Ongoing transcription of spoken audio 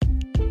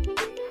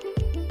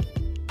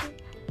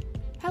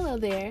Hello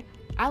there.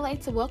 I'd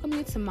like to welcome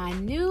you to my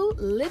new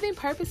Living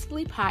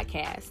Purposefully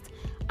podcast.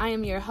 I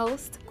am your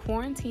host,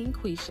 Quarantine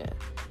Quisha.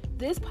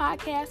 This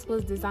podcast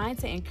was designed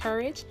to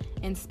encourage,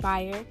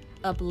 inspire,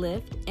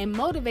 uplift, and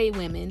motivate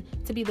women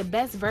to be the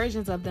best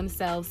versions of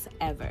themselves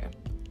ever.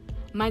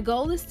 My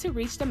goal is to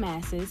reach the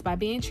masses by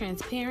being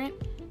transparent,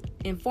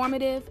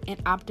 informative, and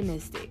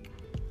optimistic.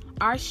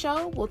 Our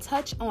show will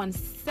touch on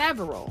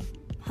several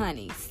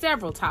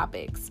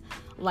topics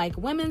like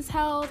women's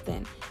health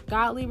and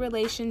godly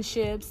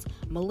relationships,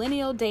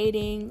 millennial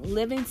dating,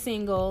 living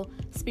single,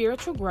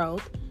 spiritual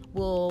growth.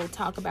 We'll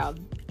talk about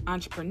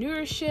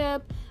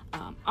entrepreneurship,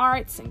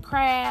 arts and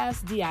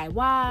crafts,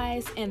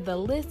 DIYs, and the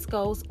list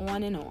goes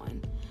on and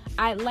on.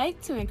 I'd like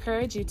to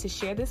encourage you to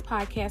share this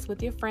podcast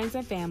with your friends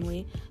and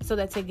family so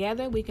that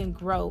together we can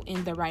grow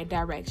in the right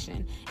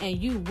direction and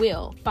you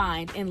will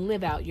find and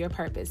live out your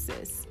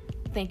purposes.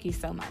 Thank you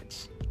so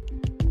much.